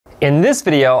In this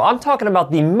video, I'm talking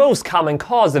about the most common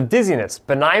cause of dizziness,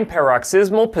 benign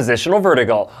paroxysmal positional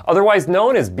vertigo, otherwise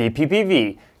known as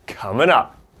BPPV, coming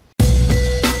up.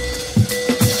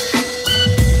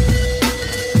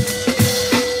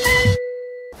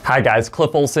 Hi guys,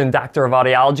 Cliff Olson, Doctor of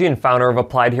Audiology and founder of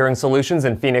Applied Hearing Solutions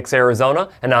in Phoenix, Arizona.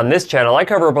 And on this channel, I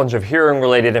cover a bunch of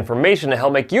hearing-related information to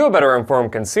help make you a better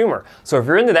informed consumer. So if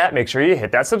you're into that, make sure you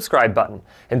hit that subscribe button.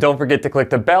 And don't forget to click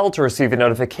the bell to receive a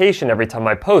notification every time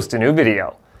I post a new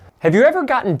video. Have you ever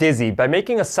gotten dizzy by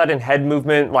making a sudden head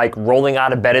movement, like rolling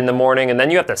out of bed in the morning, and then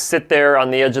you have to sit there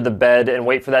on the edge of the bed and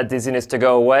wait for that dizziness to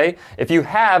go away? If you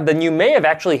have, then you may have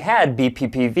actually had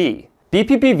BPPV.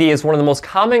 BPPV is one of the most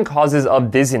common causes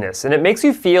of dizziness, and it makes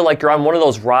you feel like you're on one of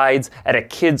those rides at a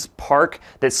kid's park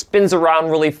that spins around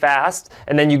really fast,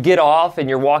 and then you get off and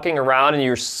you're walking around and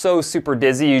you're so super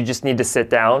dizzy you just need to sit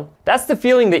down. That's the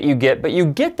feeling that you get, but you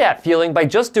get that feeling by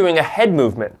just doing a head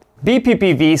movement.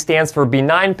 BPPV stands for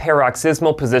Benign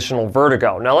Paroxysmal Positional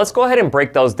Vertigo. Now let's go ahead and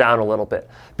break those down a little bit.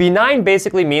 Benign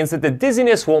basically means that the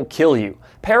dizziness won't kill you.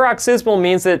 Paroxysmal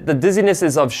means that the dizziness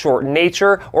is of short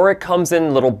nature or it comes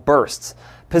in little bursts.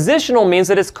 Positional means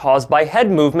that it's caused by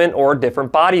head movement or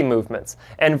different body movements.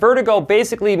 And vertigo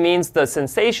basically means the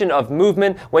sensation of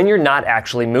movement when you're not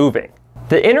actually moving.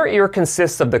 The inner ear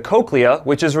consists of the cochlea,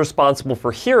 which is responsible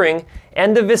for hearing,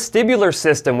 and the vestibular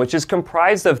system, which is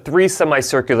comprised of three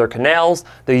semicircular canals,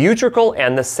 the utricle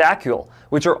and the saccule,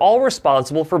 which are all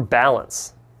responsible for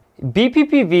balance.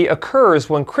 BPPV occurs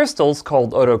when crystals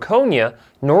called otoconia,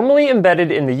 normally embedded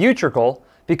in the utricle,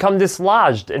 become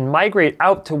dislodged and migrate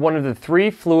out to one of the three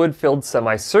fluid-filled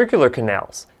semicircular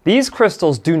canals. These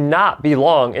crystals do not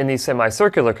belong in these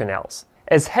semicircular canals.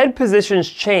 As head positions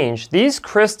change, these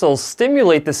crystals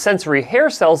stimulate the sensory hair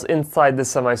cells inside the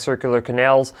semicircular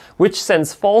canals, which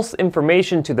sends false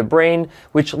information to the brain,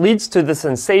 which leads to the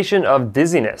sensation of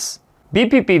dizziness.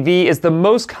 BPPV is the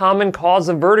most common cause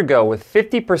of vertigo, with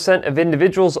 50% of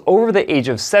individuals over the age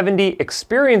of 70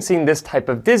 experiencing this type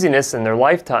of dizziness in their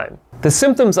lifetime. The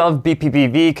symptoms of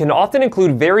BPPV can often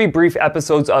include very brief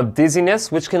episodes of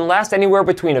dizziness, which can last anywhere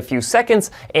between a few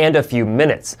seconds and a few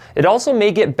minutes. It also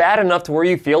may get bad enough to where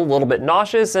you feel a little bit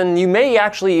nauseous and you may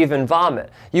actually even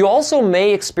vomit. You also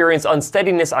may experience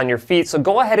unsteadiness on your feet, so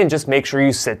go ahead and just make sure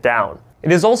you sit down.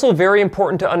 It is also very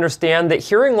important to understand that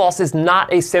hearing loss is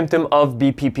not a symptom of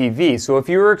BPPV, so if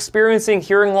you are experiencing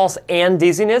hearing loss and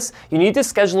dizziness, you need to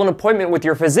schedule an appointment with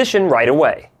your physician right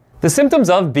away. The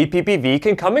symptoms of BPPV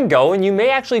can come and go, and you may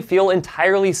actually feel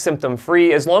entirely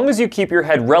symptom-free as long as you keep your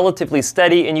head relatively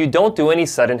steady and you don't do any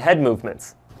sudden head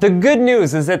movements. The good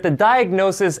news is that the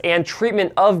diagnosis and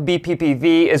treatment of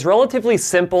BPPV is relatively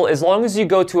simple as long as you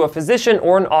go to a physician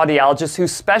or an audiologist who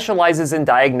specializes in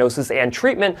diagnosis and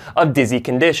treatment of dizzy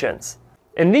conditions.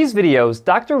 In these videos,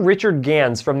 Dr. Richard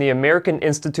Gans from the American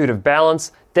Institute of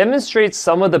Balance demonstrates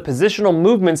some of the positional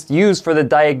movements used for the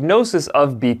diagnosis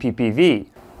of BPPV.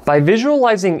 By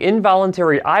visualizing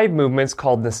involuntary eye movements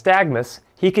called nystagmus,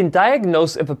 he can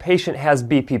diagnose if a patient has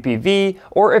BPPV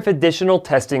or if additional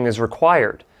testing is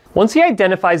required. Once he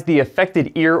identifies the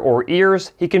affected ear or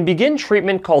ears, he can begin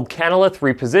treatment called canalith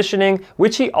repositioning,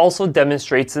 which he also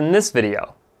demonstrates in this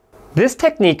video. This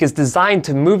technique is designed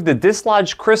to move the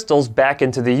dislodged crystals back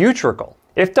into the utricle.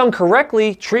 If done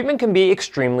correctly, treatment can be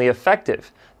extremely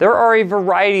effective. There are a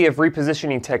variety of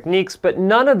repositioning techniques, but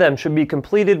none of them should be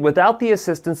completed without the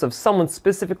assistance of someone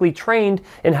specifically trained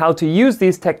in how to use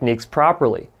these techniques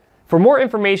properly. For more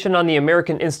information on the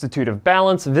American Institute of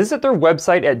Balance, visit their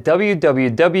website at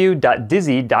www.dizzy.com.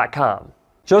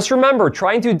 Just remember,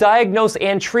 trying to diagnose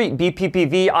and treat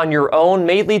BPPV on your own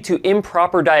may lead to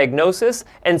improper diagnosis,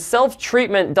 and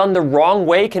self-treatment done the wrong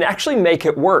way can actually make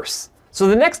it worse. So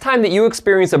the next time that you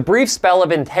experience a brief spell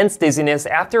of intense dizziness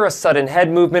after a sudden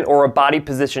head movement or a body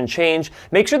position change,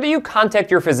 make sure that you contact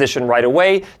your physician right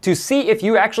away to see if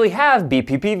you actually have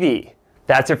BPPV.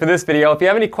 That's it for this video. If you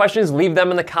have any questions, leave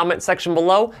them in the comment section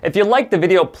below. If you liked the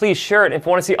video, please share it. If you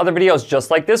want to see other videos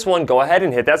just like this one, go ahead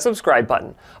and hit that subscribe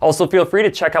button. Also, feel free to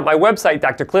check out my website,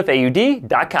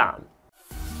 drcliffaud.com.